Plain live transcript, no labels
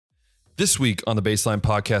This week on the Baseline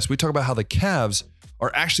Podcast, we talk about how the Cavs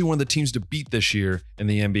are actually one of the teams to beat this year in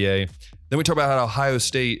the NBA. Then we talk about how Ohio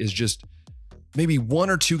State is just maybe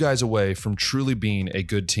one or two guys away from truly being a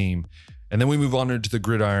good team. And then we move on into the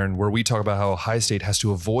gridiron, where we talk about how Ohio State has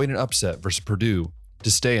to avoid an upset versus Purdue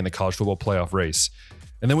to stay in the college football playoff race.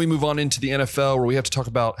 And then we move on into the NFL, where we have to talk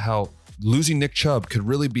about how losing Nick Chubb could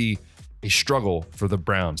really be a struggle for the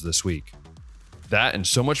Browns this week. That and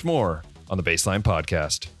so much more on the Baseline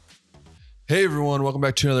Podcast. Hey everyone, welcome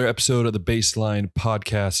back to another episode of the Baseline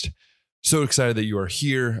Podcast. So excited that you are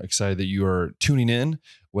here, excited that you are tuning in,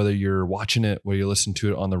 whether you're watching it, whether you're listening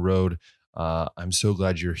to it on the road. I'm so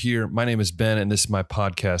glad you're here. My name is Ben, and this is my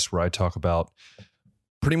podcast where I talk about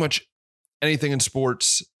pretty much anything in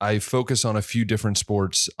sports. I focus on a few different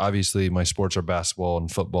sports. Obviously, my sports are basketball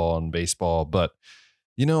and football and baseball, but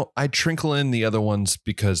I trinkle in the other ones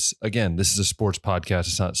because, again, this is a sports podcast.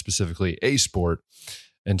 It's not specifically a sport.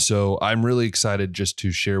 And so I'm really excited just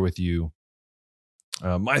to share with you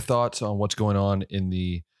my thoughts on what's going on in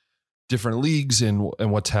the different leagues and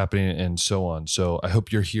what's happening and so on. So I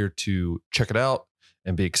hope you're here to check it out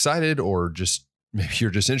and be excited, or just maybe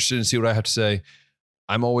you're just interested in see what I have to say.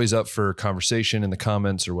 I'm always up for conversation in the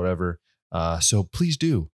comments or whatever. So please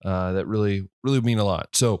do. That really mean a lot.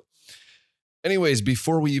 So anyways,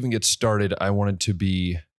 before we even get started, I wanted to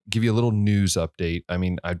give you a little news update. I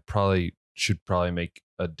mean, should make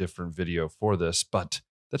a different video for this, but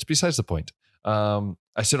that's besides the point.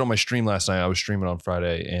 I said on my stream last night, I was streaming on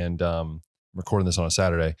Friday and recording this on a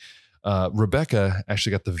Saturday. Rebecca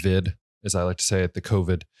actually got the vid, as I like to say it, the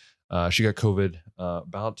COVID. She got COVID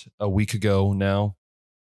about a week ago now.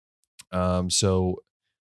 So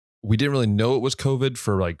we didn't really know it was COVID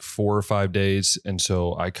for like 4 or 5 days. And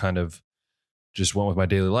so I kind of just went with my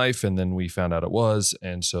daily life, and then we found out it was.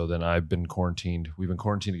 And so then I've been quarantined. We've been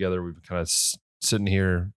quarantined together. We've been kind of sitting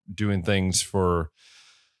here doing things, for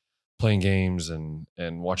playing games and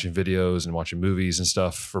watching videos and watching movies and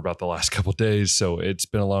stuff for about the last couple of days. So it's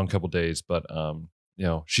been a long couple of days, but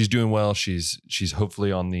she's doing well. She's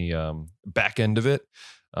hopefully on the back end of it.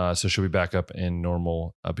 So she'll be back up in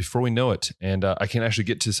normal before we know it. And I can actually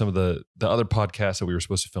get to some of the other podcasts that we were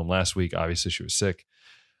supposed to film last week. Obviously she was sick.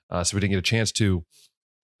 So we didn't get a chance to,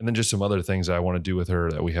 and then just some other things I want to do with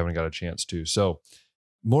her that we haven't got a chance to. So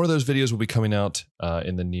more of those videos will be coming out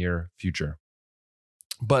in the near future.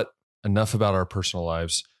 But enough about our personal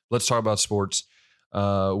lives. Let's talk about sports.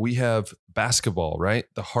 We have basketball, right?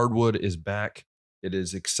 The hardwood is back. It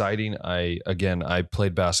is exciting. I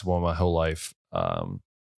played basketball my whole life. Kind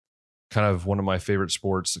of one of my favorite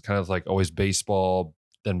sports, kind of like always baseball,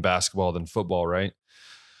 then basketball, then football, right?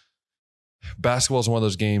 Basketball is one of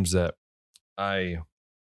those games that I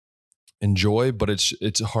enjoy, but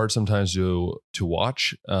it's hard sometimes to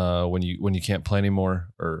watch when you can't play anymore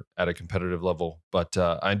or at a competitive level. But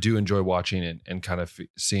I do enjoy watching and kind of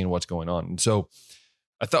seeing what's going on. And so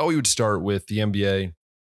I thought we would start with the NBA,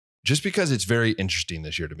 just because it's very interesting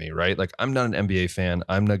this year to me, right? Like, I'm not an NBA fan.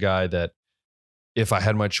 I'm the guy that, if I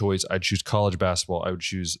had my choice, I'd choose college basketball. I would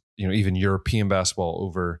choose, even European basketball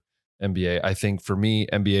over NBA. I think for me,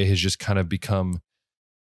 NBA has just kind of become,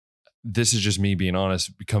 this is just me being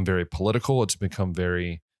honest, become very political. It's become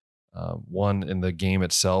very, one, in the game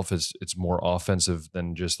itself it's more offensive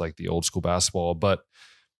than just like the old school basketball. But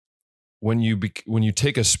when you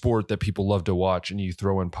take a sport that people love to watch and you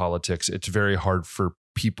throw in politics, it's very hard for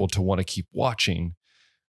people to want to keep watching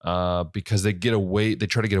because they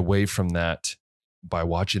try to get away from that by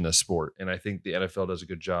watching the sport. And I think the NFL does a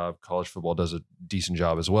good job. College football does a decent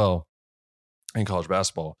job as well, and college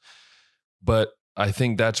basketball. But I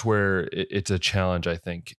think that's where it's a challenge, I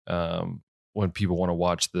think, when people want to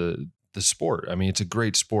watch the sport. I mean, it's a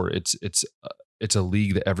great sport. It's a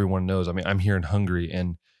league that everyone knows. I mean, I'm here in Hungary,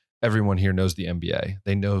 and everyone here knows the NBA.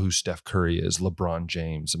 They know who Steph Curry is, LeBron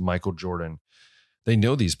James, Michael Jordan. They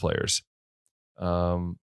know these players.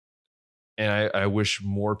 And I wish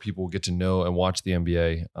more people get to know and watch the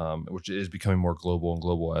NBA, which is becoming more global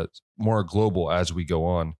as we go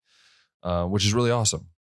on, which is really awesome.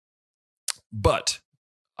 But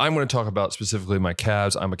I'm going to talk about specifically my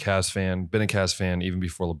Cavs. I'm a Cavs fan, been a Cavs fan even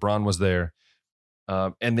before LeBron was there,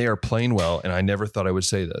 and they are playing well. And I never thought I would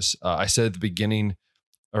say this. I said at the beginning,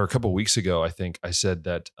 or a couple of weeks ago, I think I said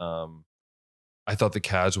that I thought the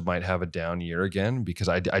Cavs might have a down year again, because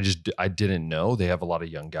I didn't know. They have a lot of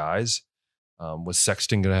young guys. Was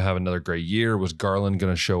Sexton going to have another great year? Was Garland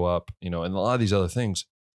going to show up? And a lot of these other things.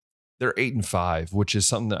 They're 8-5, which is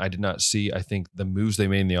something that I did not see. I think the moves they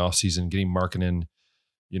made in the offseason, getting Markkanen,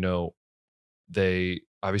 they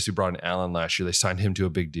obviously brought in Allen last year. They signed him to a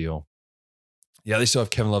big deal. Yeah, they still have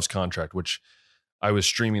Kevin Love's contract, which I was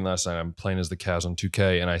streaming last night. I'm playing as the Cavs on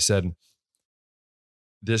 2K, and I said,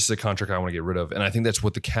 this is a contract I want to get rid of. And I think that's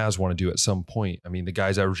what the Cavs want to do at some point. I mean, the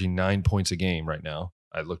guy's averaging 9 points a game right now.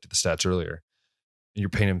 I looked at the stats earlier, and you're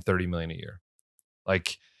paying him $30 million a year.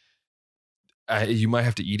 Like, you might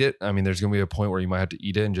have to eat it. I mean, there's going to be a point where you might have to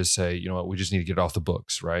eat it and just say, you know what, we just need to get it off the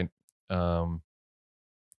books, right? But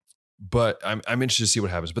I'm interested to see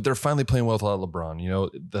what happens. But they're finally playing well without LeBron. You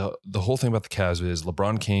know, the whole thing about the Cavs is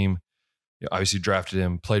LeBron came, you know, obviously drafted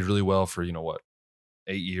him, played really well for, 8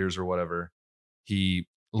 years or whatever. He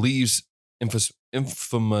leaves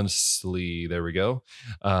infamously, there we go,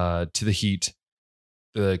 to the Heat.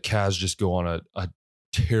 The Cavs just go on a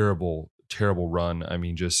terrible run. I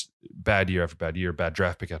mean, just bad year after bad year, bad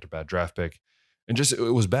draft pick after bad draft pick. And just, it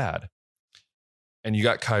was bad. And you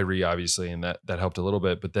got Kyrie, obviously, and that helped a little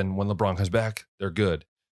bit. But then when LeBron comes back, they're good.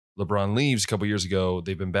 LeBron leaves a couple years ago.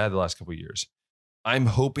 They've been bad the last couple of years. I'm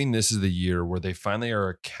hoping this is the year where they finally are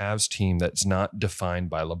a Cavs team that's not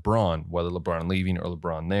defined by LeBron, whether LeBron leaving or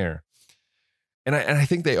LeBron there. And I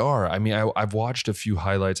think they are. I mean, I've watched a few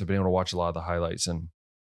highlights. I've been able to watch a lot of the highlights. And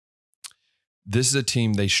this is a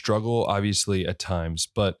team, they struggle, obviously, at times.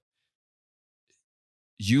 But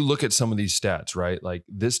you look at some of these stats, right? Like,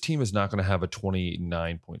 this team is not going to have a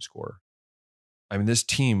 29-point scorer. I mean, this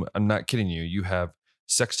team, I'm not kidding you. You have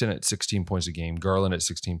Sexton at 16 points a game, Garland at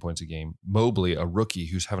 16 points a game, Mobley, a rookie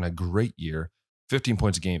who's having a great year, 15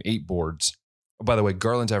 points a game, 8 boards. Oh, by the way,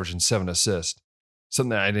 Garland's averaging 7 assists, something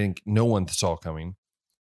that I think no one saw coming.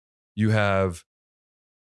 You have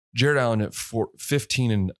Jared Allen at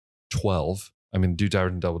 15 and 12. I mean, dude's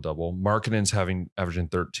averaging double-double. Markkanen's averaging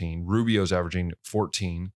 13. Rubio's averaging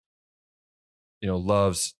 14.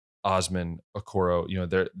 Loves, Osman, Okoro,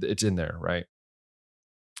 it's in there, right?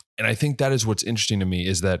 And I think that is what's interesting to me,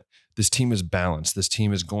 is that this team is balanced. This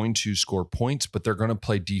team is going to score points, but they're going to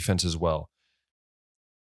play defense as well.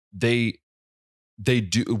 They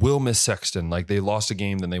will miss Sexton. Like, they lost a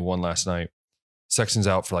game, then they won last night. Sexton's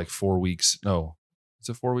out for like 4 weeks. No, is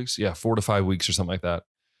it 4 weeks? Yeah, 4 to 5 weeks or something like that.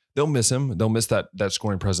 They'll miss him. They'll miss that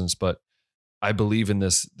scoring presence, but I believe in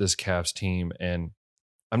this Cavs team. And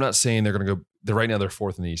I'm not saying they're going to go, right now they're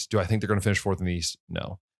 4th in the East. Do I think they're going to finish 4th in the East?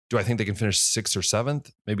 No. Do I think they can finish 6th or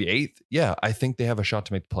 7th, maybe 8th? Yeah, I think they have a shot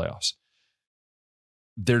to make the playoffs.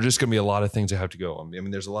 There's just going to be a lot of things that have to go. I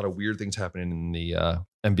mean, there's a lot of weird things happening in the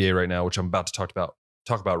NBA right now, which I'm about to talk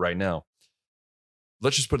about right now.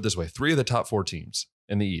 Let's just put it this way. 3 of the top 4 teams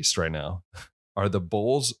in the East right now are the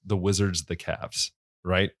Bulls, the Wizards, the Cavs,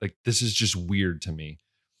 right? Like, this is just weird to me.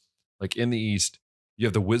 Like, in the East, you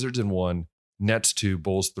have the Wizards in 1, Nets 2,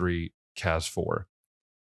 Bulls 3, Cavs 4.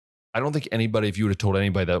 I don't think anybody, if you would have told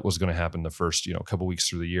anybody that was going to happen the first, couple weeks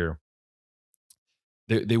through the year,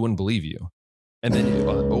 they wouldn't believe you. And then,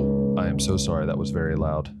 I am so sorry. That was very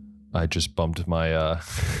loud. I just bumped my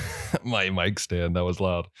my mic stand. That was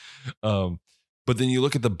loud. But then you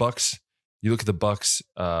look at the Bucks. You look at the Bucks,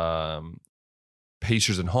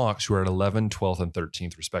 Pacers, and Hawks, who are at 11th, 12th, and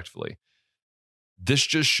 13th, respectively. This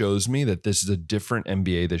just shows me that this is a different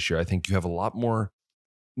NBA this year. I think you have a lot more.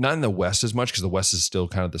 Not in the West as much, because the West is still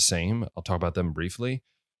kind of the same. I'll talk about them briefly.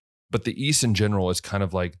 But the East in general is kind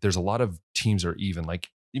of like, there's a lot of teams are even. Like,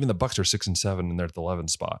 even the Bucks are 6 and 7 and they're at the 11th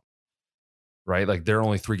spot, right? Like, they're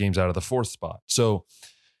only 3 games out of the 4th spot. So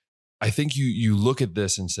I think you look at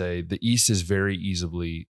this and say the East is very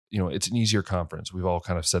easily, it's an easier conference. We've all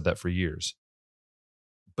kind of said that for years.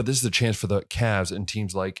 But this is a chance for the Cavs and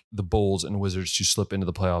teams like the Bulls and Wizards to slip into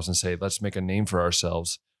the playoffs and say, let's make a name for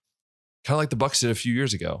ourselves. Kind of like the Bucks did a few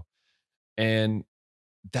years ago. And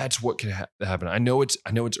that's what can happen. I know it's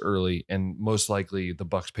early, and most likely the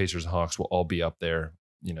Bucks, Pacers, and Hawks will all be up there,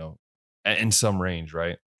 in some range,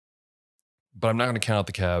 right? But I'm not going to count out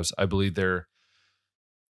the Cavs. I believe they're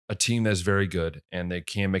a team that's very good, and they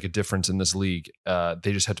can make a difference in this league.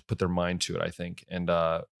 They just have to put their mind to it, I think. And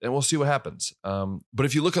we'll see what happens. But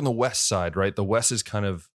if you look on the West side, right, the West is kind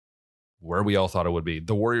of where we all thought it would be.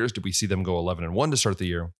 The Warriors, did we see them go 11-1 to start the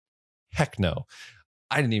year? Heck no.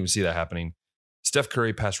 I didn't even see that happening. Steph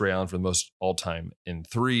Curry passed Ray Allen for the most all-time in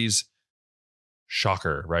threes.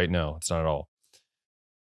 Shocker, right? No, it's not at all.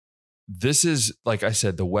 This is, like I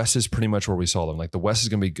said, the West is pretty much where we saw them. Like, the West is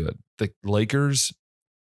going to be good. The Lakers,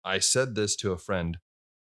 I said this to a friend.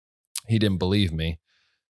 He didn't believe me.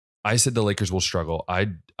 I said the Lakers will struggle.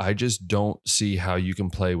 I just don't see how you can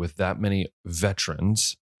play with that many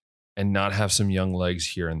veterans and not have some young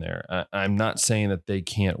legs here and there. I'm not saying that they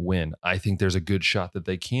can't win. I think there's a good shot that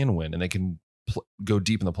they can win and they can go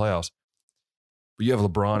deep in the playoffs. But you have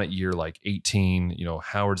LeBron at year like 18,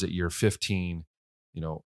 Howard's at year 15,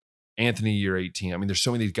 Anthony year 18. I mean, there's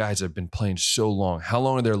so many of these guys that have been playing so long. How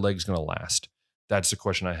long are their legs going to last? That's the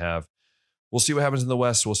question I have. We'll see what happens in the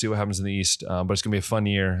West. We'll see what happens in the East. But it's going to be a fun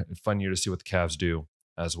year to see what the Cavs do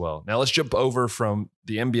as well. Now let's jump over from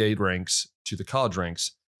the NBA ranks to the college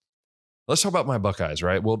ranks. Let's talk about my Buckeyes,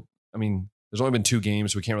 right? Well, I mean, there's only been 2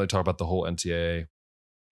 games. We can't really talk about the whole NCAA.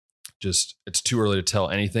 Just, it's too early to tell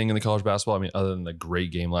anything in the college basketball. I mean, other than the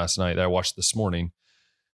great game last night that I watched this morning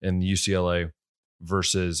in UCLA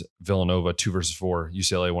versus Villanova, 2-4.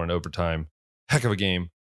 UCLA won in overtime. Heck of a game.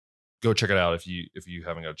 Go check it out if you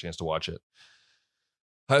haven't got a chance to watch it.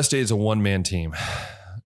 Ohio State is a one-man team.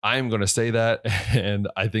 I am going to say that, and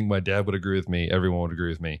I think my dad would agree with me. Everyone would agree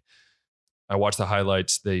with me. I watched the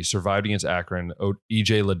highlights. They survived against Akron.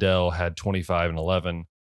 EJ Liddell had 25 and 11.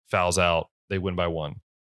 Fouls out. They win by 1.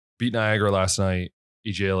 Beat Niagara last night.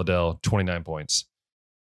 EJ Liddell, 29 points.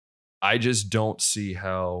 I just don't see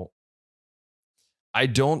how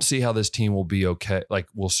this team will be okay, like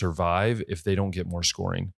will survive if they don't get more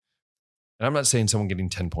scoring. And I'm not saying someone getting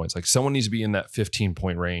 10 points. Like someone needs to be in that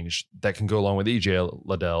 15-point range that can go along with EJ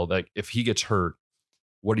Liddell. Like if he gets hurt,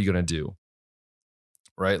 what are you going to do?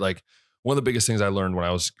 Right? Like one of the biggest things I learned when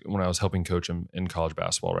I was helping coach him in college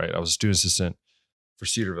basketball, right? I was a student assistant for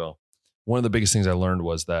Cedarville. One of the biggest things I learned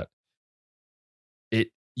was that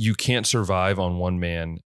you can't survive on one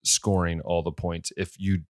man scoring all the points if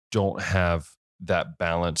you don't have that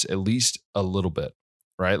balance, at least a little bit.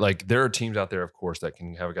 Right? Like there are teams out there, of course, that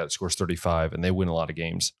can have a guy that scores 35 and they win a lot of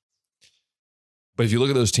games. But if you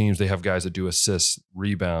look at those teams, they have guys that do assists,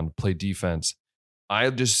 rebound, play defense. I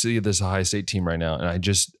just see this Ohio State team right now, and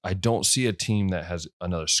I don't see a team that has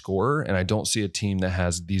another scorer, and I don't see a team that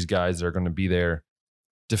has these guys that are going to be there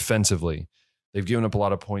defensively. They've given up a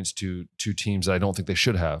lot of points to teams that I don't think they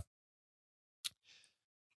should have.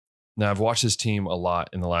 Now, I've watched this team a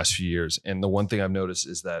lot in the last few years, and the one thing I've noticed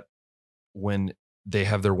is that when they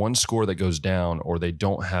have their one score that goes down or they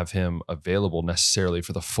don't have him available necessarily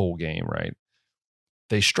for the full game, right?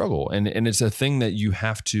 They struggle. And it's a thing that you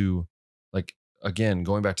have to, like, again,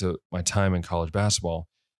 going back to my time in college basketball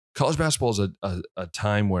is a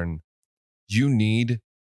time when you need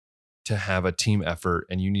to have a team effort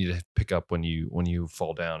and you need to pick up when you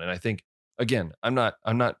fall down. And I think, again, I'm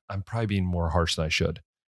probably being more harsh than I should.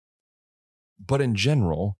 But in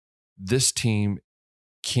general, this team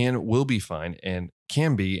will be fine and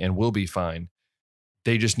can be and will be fine.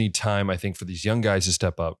 They just need time, I think, for these young guys to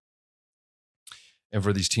step up and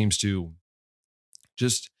for these teams to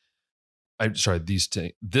this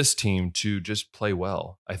team to just play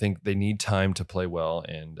well. I think they need time to play well,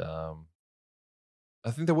 and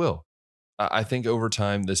I think they will. I think over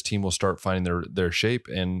time, this team will start finding their shape,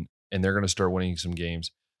 and they're going to start winning some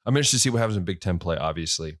games. I'm interested to see what happens in Big Ten play,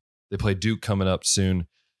 obviously. They play Duke coming up soon.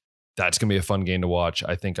 That's going to be a fun game to watch.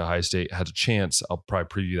 I think Ohio State has a chance. I'll probably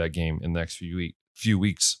preview that game in the next few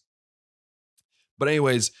weeks. But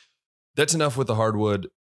anyways, that's enough with the hardwood.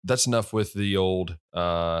 That's enough with the old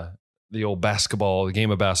basketball, the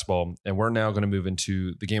game of basketball. And we're now going to move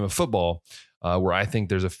into the game of football, where I think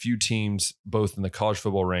there's a few teams, both in the college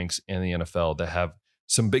football ranks and the NFL, that have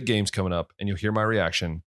some big games coming up. And you'll hear my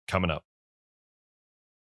reaction coming up.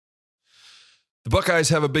 The Buckeyes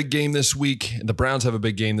have a big game this week, and the Browns have a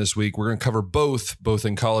big game this week. We're going to cover both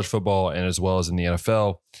in college football and as well as in the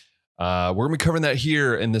NFL. We're going to be covering that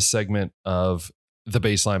here in this segment of the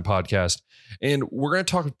Baseline Podcast. And we're going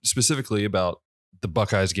to talk specifically about the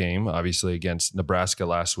Buckeyes game, obviously against Nebraska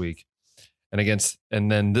last week, and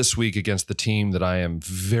then this week against the team that I am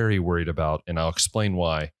very worried about, and I'll explain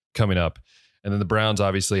why coming up. And then the Browns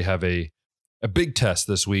obviously have a big test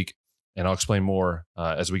this week, and I'll explain more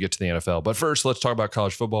as we get to the NFL. But first, let's talk about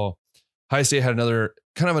college football. Ohio State had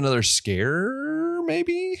another scare,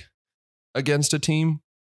 maybe, against a team.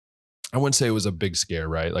 I wouldn't say it was a big scare,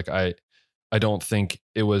 right? Like I don't think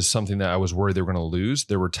it was something that I was worried they were going to lose.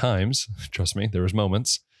 There were times, trust me, there was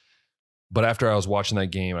moments. But after I was watching that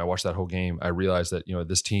game, I watched that whole game, I realized that,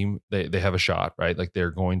 this team, they have a shot, right? Like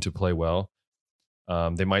they're going to play well.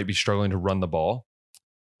 They might be struggling to run the ball.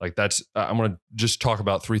 Like I'm going to just talk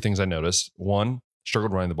about 3 things I noticed. 1,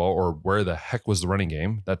 struggled running the ball, or where the heck was the running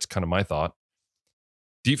game? That's kind of my thought.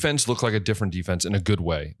 Defense looked like a different defense in a good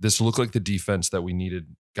way. This looked like the defense that we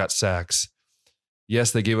needed, got sacks. Yes,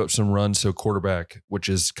 they gave up some runs to a quarterback, which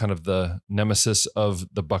is kind of the nemesis of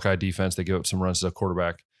the Buckeye defense. They gave up some runs to a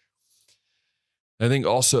quarterback. I think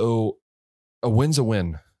also a win's a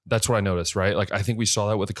win. That's what I noticed, right? Like I think we saw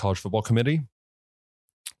that with the college football committee.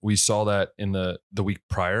 We saw that in the week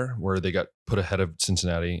prior where they got put ahead of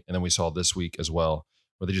Cincinnati. And then we saw this week as well,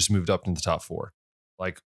 where they just moved up into the top 4.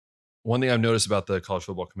 Like one thing I've noticed about the college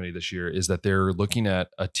football committee this year is that they're looking at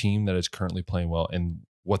a team that is currently playing well and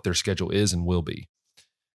what their schedule is and will be.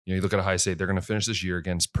 You look at Ohio State, they're going to finish this year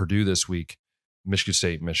against Purdue this week, Michigan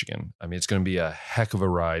State, Michigan. I mean, it's going to be a heck of a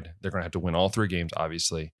ride. They're going to have to win all 3 games,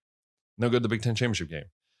 obviously. No good at the Big Ten championship game.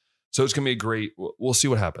 So it's going to be a great, we'll see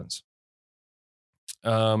what happens.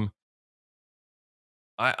 I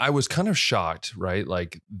was kind of shocked, right?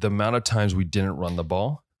 Like the amount of times we didn't run the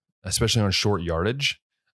ball, especially on short yardage.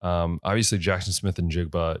 Obviously, Jackson Smith and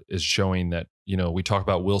Jigba is showing that, we talk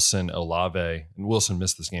about Wilson, Olave, and Wilson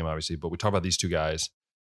missed this game, obviously, but we talk about these 2 guys.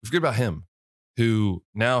 We forget about him, who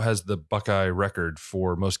now has the Buckeye record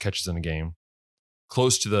for most catches in a game,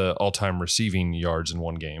 close to the all-time receiving yards in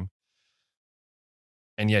one game.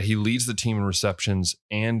 And yet he leads the team in receptions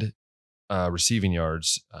and receiving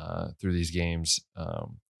yards through these games.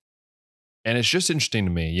 And it's just interesting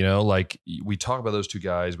to me, like we talk about those 2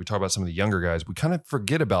 guys. We talk about some of the younger guys. We kind of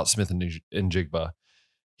forget about Smith and Jigba.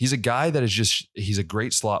 He's a guy that he's a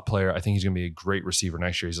great slot player. I think he's going to be a great receiver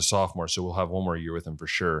next year. He's a sophomore, so we'll have one more year with him for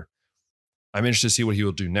sure. I'm interested to see what he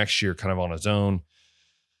will do next year, kind of on his own.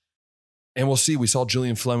 And we'll see. We saw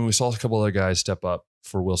Julian Fleming. We saw a couple other guys step up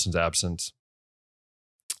for Wilson's absence.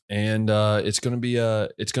 And it's going to be a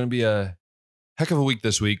heck of a week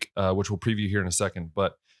this week, which we'll preview here in a second.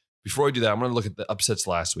 But before I do that, I'm going to look at the upsets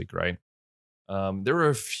last week, right? There were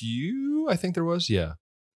a few, I think there was. Yeah.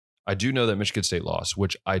 I do know that Michigan State lost,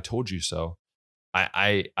 which I told you so.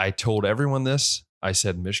 I told everyone this. I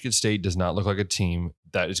said Michigan State does not look like a team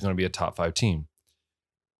that is going to be a top 5 team.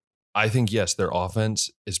 I think, yes, their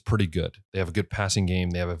offense is pretty good. They have a good passing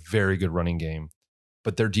game. They have a very good running game.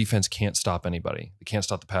 But their defense can't stop anybody. They can't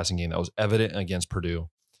stop the passing game. That was evident against Purdue.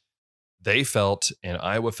 They felt, and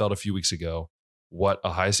Iowa felt a few weeks ago, what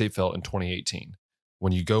Ohio State felt in 2018.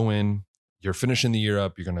 When you go in, you're finishing the year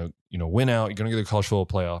up, you're going to win out, you're going to get the college football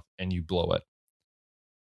playoff, and you blow it.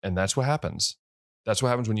 And that's what happens. That's what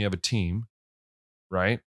happens when you have a team,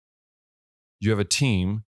 right? You have a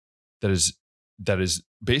team that is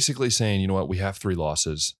basically saying, you know what, we have 3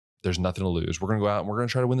 losses. There's nothing to lose. We're going to go out and we're going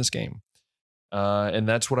to try to win this game. And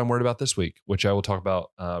that's what I'm worried about this week, which I will talk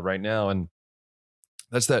about right now. And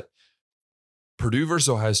that's that Purdue versus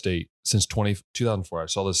Ohio State since 2004. I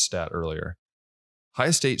saw this stat earlier.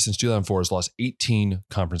 Ohio State since 2004 has lost 18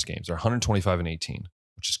 conference games. They're 125-18,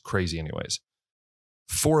 which is crazy anyways.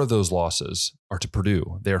 4 of those losses are to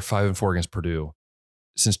Purdue. They are 5-4 against Purdue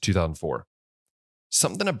since 2004.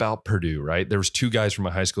 Something about Purdue, right? There was 2 guys from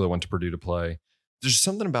my high school that went to Purdue to play. There's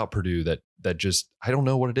something about Purdue that just, I don't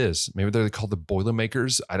know what it is. Maybe they're called the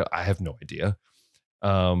Boilermakers. I have no idea.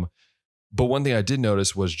 But one thing I did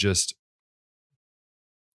notice was just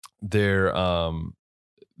their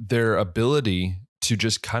ability to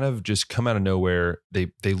just kind of just come out of nowhere.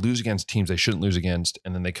 They lose against teams they shouldn't lose against,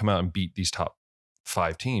 and then they come out and beat these top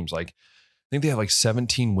 5 teams. Like, I think they have like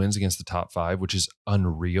 17 wins against the top 5, which is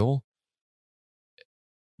unreal.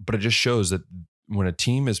 But it just shows that when a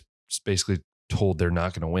team is basically told they're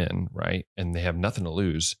not going to win, right, and they have nothing to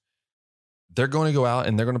lose, they're going to go out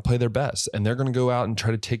and they're going to play their best, and they're going to go out and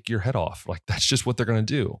try to take your head off. Like, that's just what they're going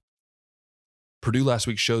to do. Purdue last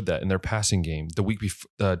week showed that in their passing game. The week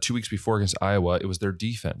before, 2 weeks before against Iowa, it was their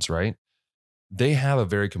defense, right? They have a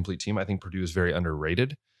very complete team. I think Purdue is very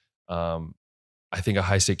underrated. I think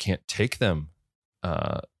Ohio State can't take them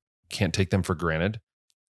for granted.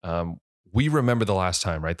 We remember the last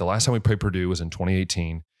time, right? The last time we played Purdue was in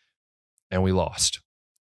 2018, and we lost.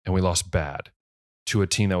 And we lost bad to a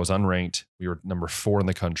team that was unranked. We were number 4 in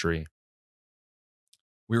the country.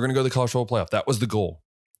 We were going to go to the college football playoff. That was the goal.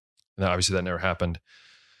 And obviously that never happened.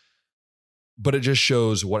 But it just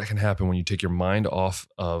shows what can happen when you take your mind off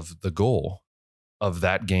of the goal of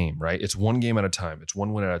that game, right? It's one game at a time. It's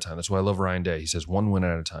one win at a time. That's why I love Ryan Day. He says one win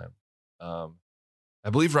at a time. I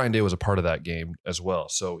believe Ryan Day was a part of that game as well.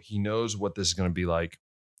 So he knows what this is going to be like.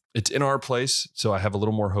 It's in our place, so I have a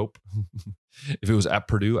little more hope. If it was at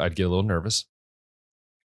Purdue, I'd get a little nervous.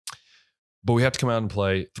 But we have to come out and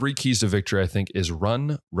play. 3 keys to victory, I think, is run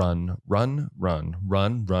the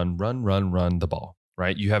ball,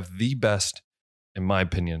 right? You have the best, in my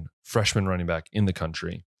opinion, freshman running back in the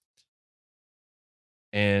country.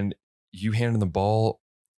 And you hand him the ball,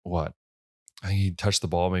 what? I think he touched the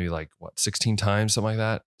ball maybe 16 times, something like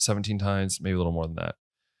that, 17 times, maybe a little more than that.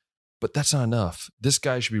 But that's not enough. This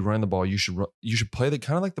guy should be running the ball. You should play the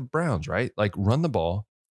kind of like the Browns, right? Like, run the ball,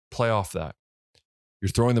 play off that. You're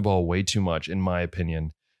throwing the ball way too much, in my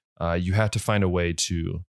opinion. You have to find a way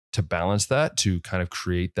to balance that, to kind of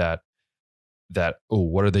create that oh,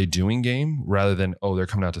 what are they doing game, rather than, oh, they're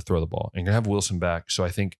coming out to throw the ball. And you're going to have Wilson back. So I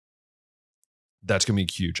think that's going to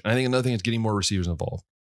be huge. And I think another thing is getting more receivers involved.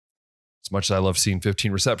 As much as I love seeing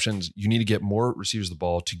 15 receptions, you need to get more receivers the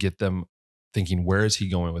ball to get them thinking, where is he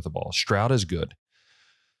going with the ball? Stroud is good.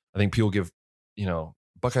 I think people give,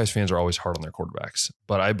 Buckeyes fans are always hard on their quarterbacks,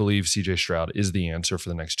 but I believe CJ Stroud is the answer for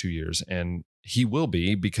the next 2 years. And he will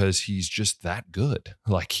be because he's just that good.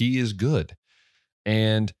 Like, he is good.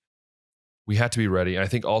 And we have to be ready. I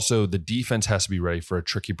think also the defense has to be ready for a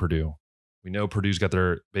tricky Purdue. We know Purdue's got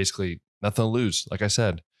their basically nothing to lose. Like I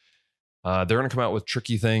said, they're going to come out with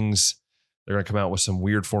tricky things. They're going to come out with some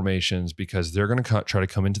weird formations because they're going to try to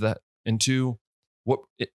come into what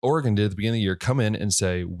Oregon did at the beginning of the year, come in and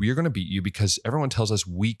say, we're going to beat you because everyone tells us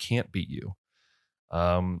we can't beat you.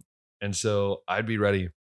 And so I'd be ready.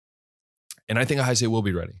 And I think Ohio State will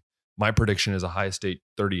be ready. My prediction is Ohio State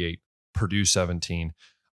 38, Purdue 17.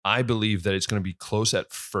 I believe that it's going to be close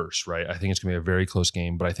at first, right? I think it's going to be a very close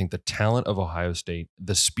game, but I think the talent of Ohio State,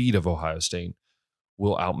 the speed of Ohio State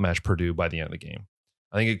will outmatch Purdue by the end of the game.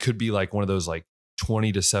 I think it could be like one of those like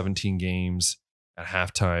 20-17 games at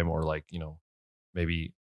halftime, or like,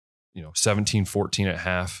 maybe 17-14 at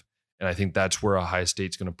half. And I think that's where Ohio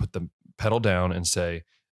State's going to put the pedal down and say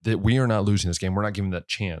that we are not losing this game. We're not giving that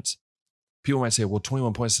chance. People might say, well,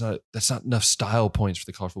 21 points, that's not enough style points for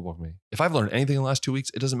the college football committee. If I've learned anything in the last 2 weeks,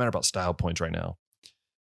 it doesn't matter about style points right now.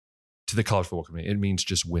 To the college football committee, it means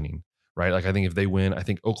just winning, right? Like, I think if they win, I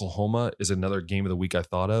think Oklahoma is another game of the week I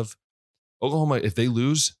thought of. Oklahoma, if they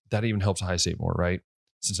lose, that even helps Ohio State more, right?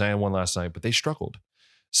 Cincinnati won last night, but they struggled.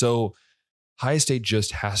 So Ohio State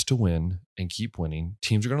just has to win and keep winning.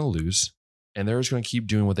 Teams are going to lose, and they're just going to keep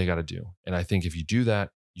doing what they got to do. And I think if you do that,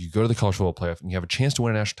 you go to the college football playoff and you have a chance to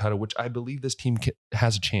win a national title, which I believe this team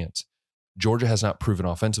has a chance. Georgia has not proven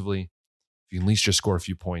offensively. If you at least just score a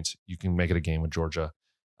few points, you can make it a game with Georgia.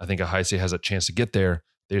 I think Ohio State has a chance to get there.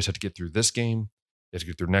 They just have to get through this game. They have to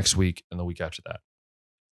get through next week and the week after that.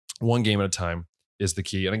 One game at a time is the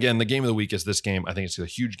key. And again, the game of the week is this game. I think it's a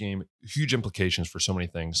huge game, huge implications for so many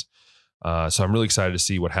things. So I'm really excited to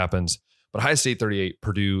see what happens. But Ohio State 38,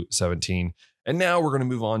 Purdue 17. And now we're going to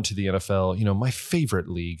move on to the NFL. My favorite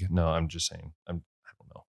league. No, I'm just saying. I don't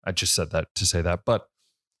know. I just said that to say that. But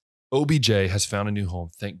OBJ has found a new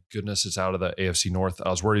home. Thank goodness it's out of the AFC North.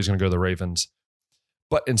 I was worried he's going to go to the Ravens.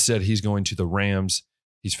 But instead, he's going to the Rams.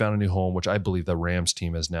 He's found a new home, which I believe the Rams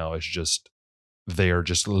team they are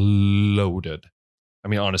just loaded. I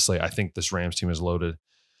mean, honestly, I think this Rams team is loaded.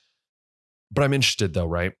 But I'm interested though,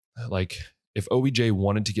 right? Like, if OBJ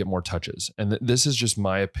wanted to get more touches, and this is just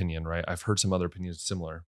my opinion, right? I've heard some other opinions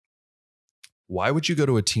similar. Why would you go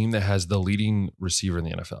to a team that has the leading receiver in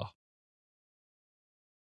the NFL?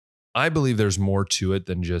 I believe there's more to it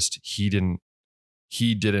than just he didn't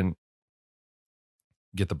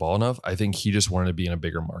get the ball enough. I think he just wanted to be in a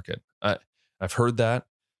bigger market. I've heard that.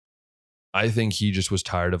 I think he just was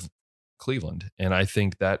tired of Cleveland. And I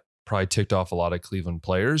think that probably ticked off a lot of Cleveland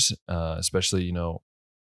players, especially,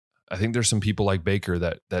 I think there's some people like Baker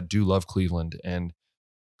that do love Cleveland, and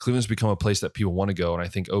Cleveland's become a place that people want to go. And I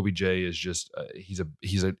think OBJ is just he's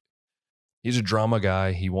a drama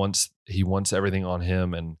guy. He wants everything on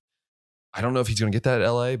him, and I don't know if he's going to get that at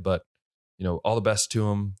LA, but all the best to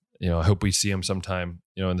him. I hope we see him sometime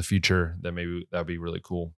in the future. That maybe that'd be really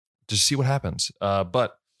cool to see what happens.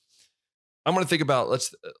 But I'm going to think about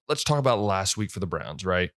let's talk about last week for the Browns,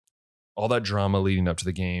 right? All that drama leading up to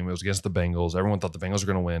the game. It was against the Bengals. Everyone thought the Bengals were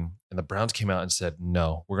going to win. And the Browns came out and said,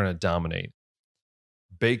 no, we're going to dominate.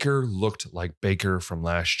 Baker looked like Baker from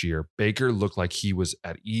last year. Baker looked like he was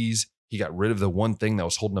at ease. He got rid of the one thing that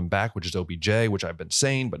was holding him back, which is OBJ, which I've been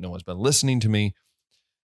saying, but no one's been listening to me.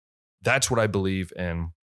 That's what I believe. And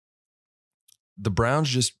the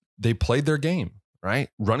Browns they played their game, right?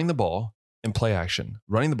 Running the ball and play action.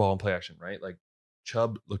 Running the ball and play action, right? Like,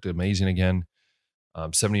 Chubb looked amazing again.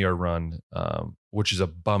 70-yard run, which is a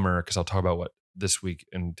bummer because I'll talk about what this week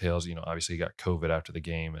entails. Obviously he got COVID after the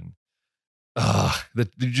game, and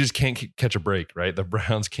you just can't catch a break, right? The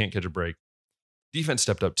Browns can't catch a break. Defense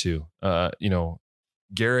stepped up too.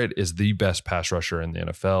 Garrett is the best pass rusher in the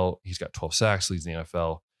NFL. He's got 12 sacks, leads the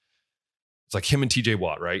NFL. It's like him and TJ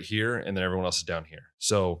Watt right here, and then everyone else is down here.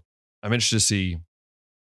 So I'm interested to see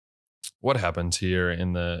what happens here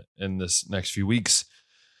in this next few weeks.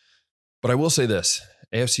 But I will say this,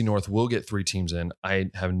 AFC North will get 3 teams in.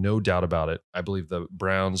 I have no doubt about it. I believe the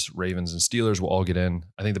Browns, Ravens, and Steelers will all get in.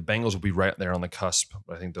 I think the Bengals will be right there on the cusp,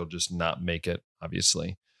 but I think they'll just not make it,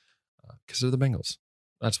 obviously, because they're the Bengals.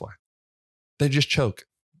 That's why. They just choke.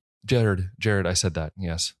 Jared, I said that,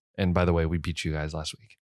 yes. And by the way, we beat you guys last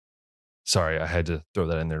week. Sorry, I had to throw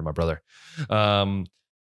that in there to my brother.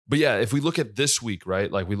 But yeah, if we look at this week,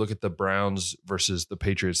 right, like we look at the Browns versus the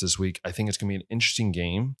Patriots this week, I think it's going to be an interesting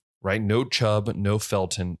game. Right? No Chubb, no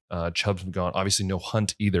Felton. Chubb's gone. Obviously, no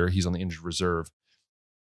Hunt either. He's on the injured reserve.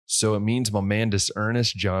 So it means my man,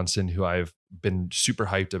 Ernest Johnson, who I've been super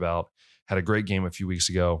hyped about, had a great game a few weeks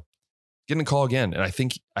ago, getting a call again. And I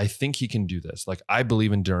think he can do this. Like, I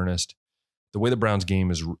believe in Ernest. The way the Browns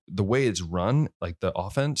game is, the way it's run, like the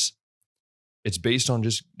offense, it's based on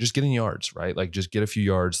just getting yards, right? Like, just get a few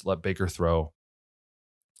yards, let Baker throw.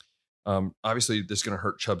 Obviously, this is going to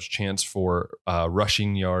hurt Chubb's chance for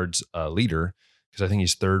rushing yards leader, because I think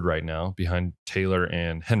he's third right now behind Taylor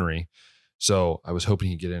and Henry. So I was hoping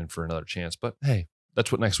he'd get in for another chance. But hey,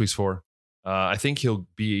 that's what next week's for. I think he'll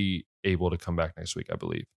be able to come back next week, I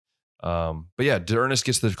believe. But yeah, Ernest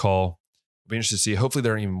gets the call. I'll be interested to see. Hopefully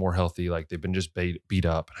they're even more healthy. Like, they've been just beat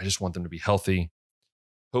up. I just want them to be healthy.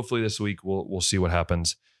 Hopefully this week we'll see what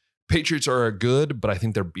happens. Patriots are good, but I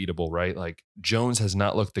think they're beatable, right? Like, Jones has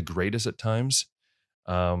not looked the greatest at times.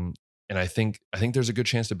 And I think there's a good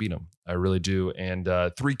chance to beat them. I really do. And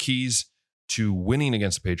 3 keys to winning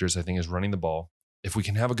against the Patriots, I think, is running the ball. If we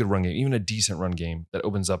can have a good run game, even a decent run game, that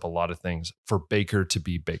opens up a lot of things for Baker to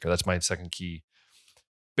be Baker. That's my second key.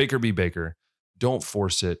 Baker be Baker. Don't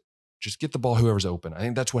force it. Just get the ball whoever's open. I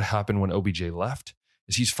think that's what happened when OBJ left,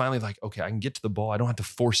 is he's finally like, okay, I can get to the ball. I don't have to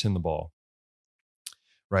force him the ball.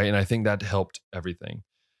 Right. And I think that helped everything.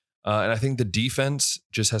 And I think the defense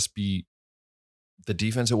just has to be the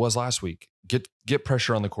defense it was last week. Get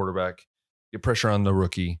pressure on the quarterback, get pressure on the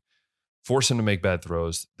rookie, force him to make bad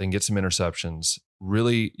throws, then get some interceptions.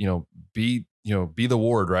 Really, be the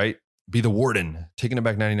ward, right? Be the warden, taking it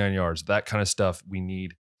back 99 yards. That kind of stuff we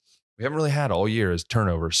need. We haven't really had all year is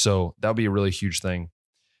turnovers. So that'll be a really huge thing.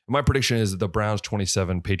 My prediction is the Browns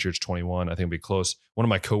 27, Patriots 21. I think it'll be close. One of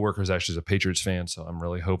my coworkers actually is a Patriots fan, so I'm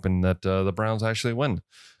really hoping that the Browns actually win.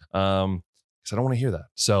 Because I don't want to hear that.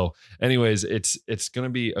 So, anyways, it's going to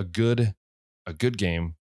be a good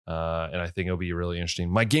game, and I think it'll be really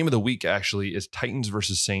interesting. My game of the week actually is Titans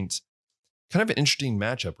versus Saints. Kind of an interesting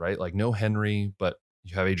matchup, right? Like, no Henry, but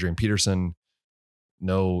you have Adrian Peterson.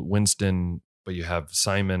 No Winston, but you have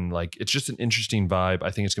Simon. Like, it's just an interesting vibe.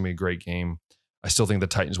 I think it's going to be a great game. I still think the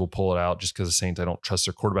Titans will pull it out just because the Saints, I don't trust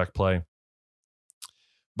their quarterback play.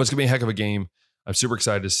 But it's going to be a heck of a game. I'm super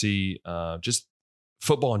excited to see just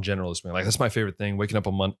football in general this morning. Like, that's my favorite thing, waking up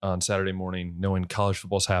on Saturday morning, knowing college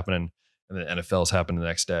football's happening and then NFL's happening the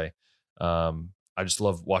next day. I just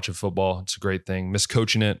love watching football. It's a great thing. Miss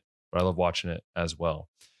coaching it, but I love watching it as well.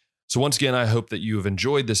 So once again, I hope that you have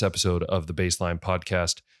enjoyed this episode of the Baseline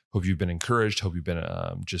Podcast. Hope you've been encouraged. Hope you've been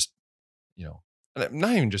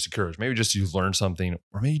not even just encouraged, maybe just you learned something,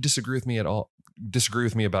 or maybe you disagree with me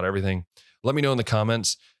about everything. Let me know in the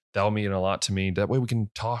comments. That'll mean a lot to me. That way we can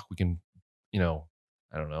talk. We can, I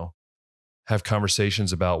don't know, have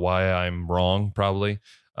conversations about why I'm wrong, probably.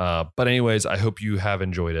 But anyways, I hope you have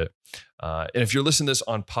enjoyed it. And if you're listening to this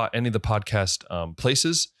on any of the podcast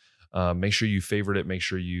places, make sure you favorite it. Make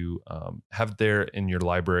sure you have it there in your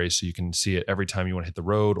library so you can see it every time you want to hit the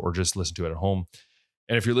road or just listen to it at home.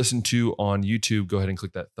 And if you're listening to on YouTube, go ahead and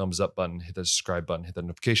click that thumbs up button, hit that subscribe button, hit that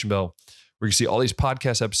notification bell, where you can see all these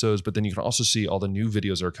podcast episodes, but then you can also see all the new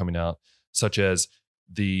videos that are coming out, such as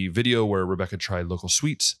the video where Rebecca tried local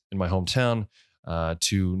sweets in my hometown,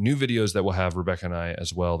 to new videos that will have Rebecca and I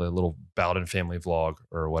as well, the little Bowden family vlog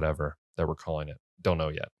or whatever that we're calling it. Don't know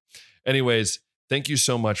yet. Anyways, thank you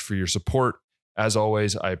so much for your support. As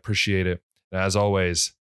always, I appreciate it. And as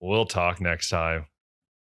always, we'll talk next time.